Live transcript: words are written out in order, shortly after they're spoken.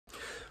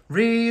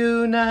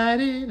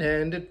Reunited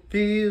and it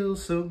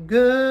feels so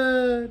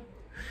good.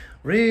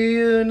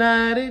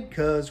 Reunited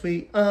 'cause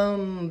we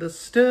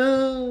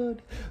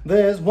understood.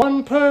 There's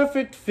one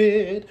perfect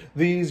fit.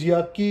 These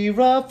yucky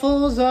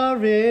ruffles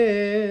are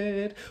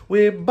it.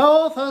 We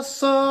both are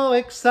so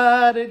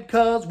excited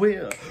 'cause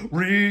we're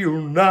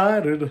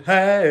reunited.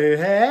 Hey,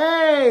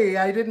 hey,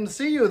 I didn't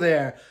see you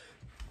there.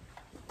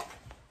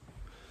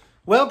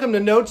 Welcome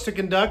to Notes to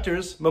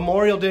Conductors,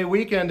 Memorial Day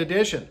Weekend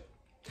Edition.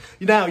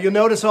 Now, you'll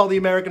notice all the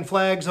American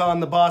flags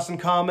on the Boston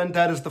Common.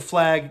 That is the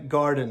flag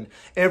garden.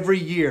 Every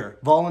year,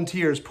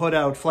 volunteers put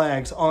out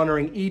flags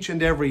honoring each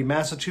and every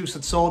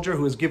Massachusetts soldier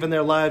who has given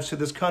their lives to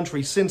this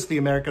country since the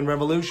American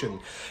Revolution.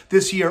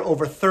 This year,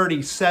 over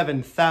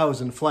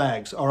 37,000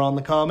 flags are on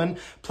the Common,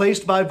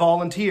 placed by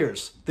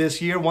volunteers.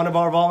 This year, one of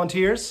our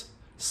volunteers,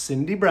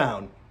 Cindy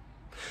Brown.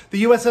 The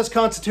USS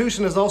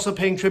Constitution is also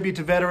paying tribute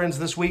to veterans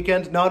this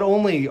weekend. Not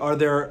only are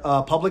there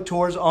public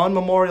tours on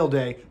Memorial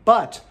Day,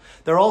 but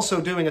they're also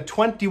doing a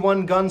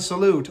 21-gun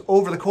salute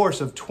over the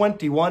course of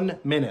 21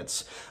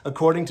 minutes.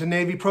 According to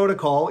Navy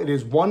protocol, it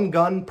is 1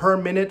 gun per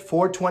minute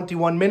for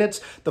 21 minutes.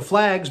 The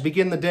flags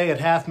begin the day at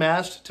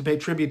half-mast to pay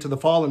tribute to the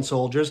fallen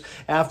soldiers.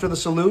 After the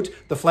salute,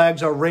 the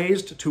flags are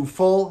raised to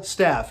full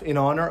staff in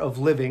honor of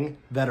living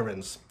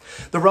veterans.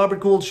 The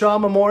Robert Gould Shaw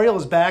Memorial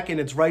is back in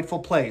its rightful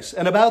place.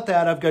 And about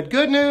that, I've got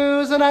good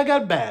news and I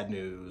got bad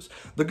news.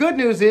 The good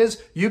news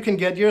is you can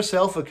get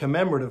yourself a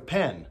commemorative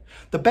pen.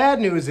 The bad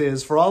news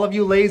is, for all of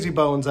you lazy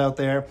bones out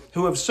there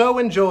who have so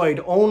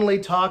enjoyed only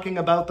talking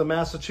about the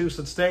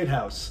Massachusetts State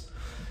House,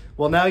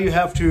 well, now you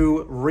have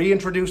to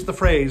reintroduce the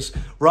phrase.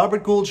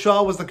 Robert Gould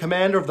Shaw was the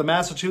commander of the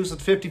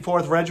Massachusetts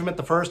 54th Regiment,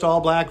 the first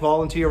all-black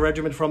volunteer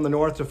regiment from the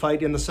North to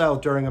fight in the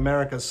South during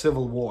America's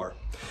Civil War.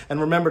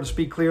 And remember to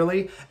speak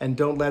clearly, and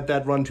don't let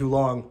that run too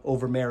long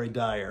over Mary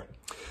Dyer.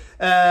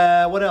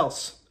 What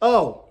else?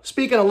 Oh,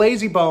 speaking of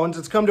lazy bones,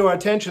 it's come to our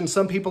attention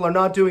some people are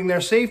not doing their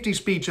safety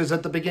speeches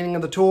at the beginning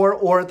of the tour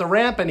or at the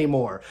ramp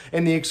anymore.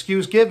 And the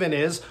excuse given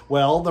is,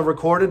 well, the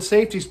recorded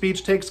safety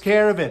speech takes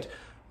care of it.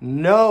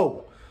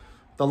 No.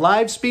 The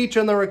live speech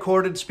and the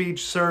recorded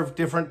speech serve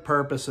different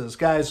purposes.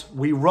 Guys,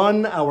 we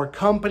run our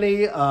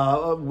company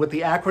with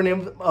the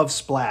acronym of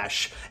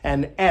SPLASH.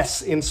 And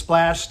S in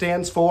SPLASH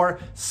stands for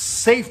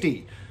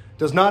safety.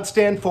 Does not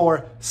stand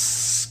for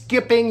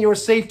skipping your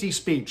safety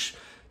speech.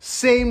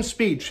 Same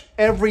speech,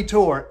 every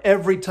tour,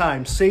 every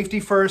time. Safety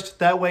first,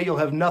 that way you'll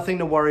have nothing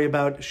to worry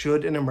about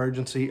should an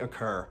emergency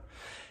occur.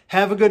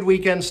 Have a good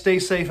weekend, stay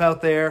safe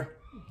out there.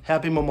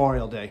 Happy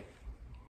Memorial Day.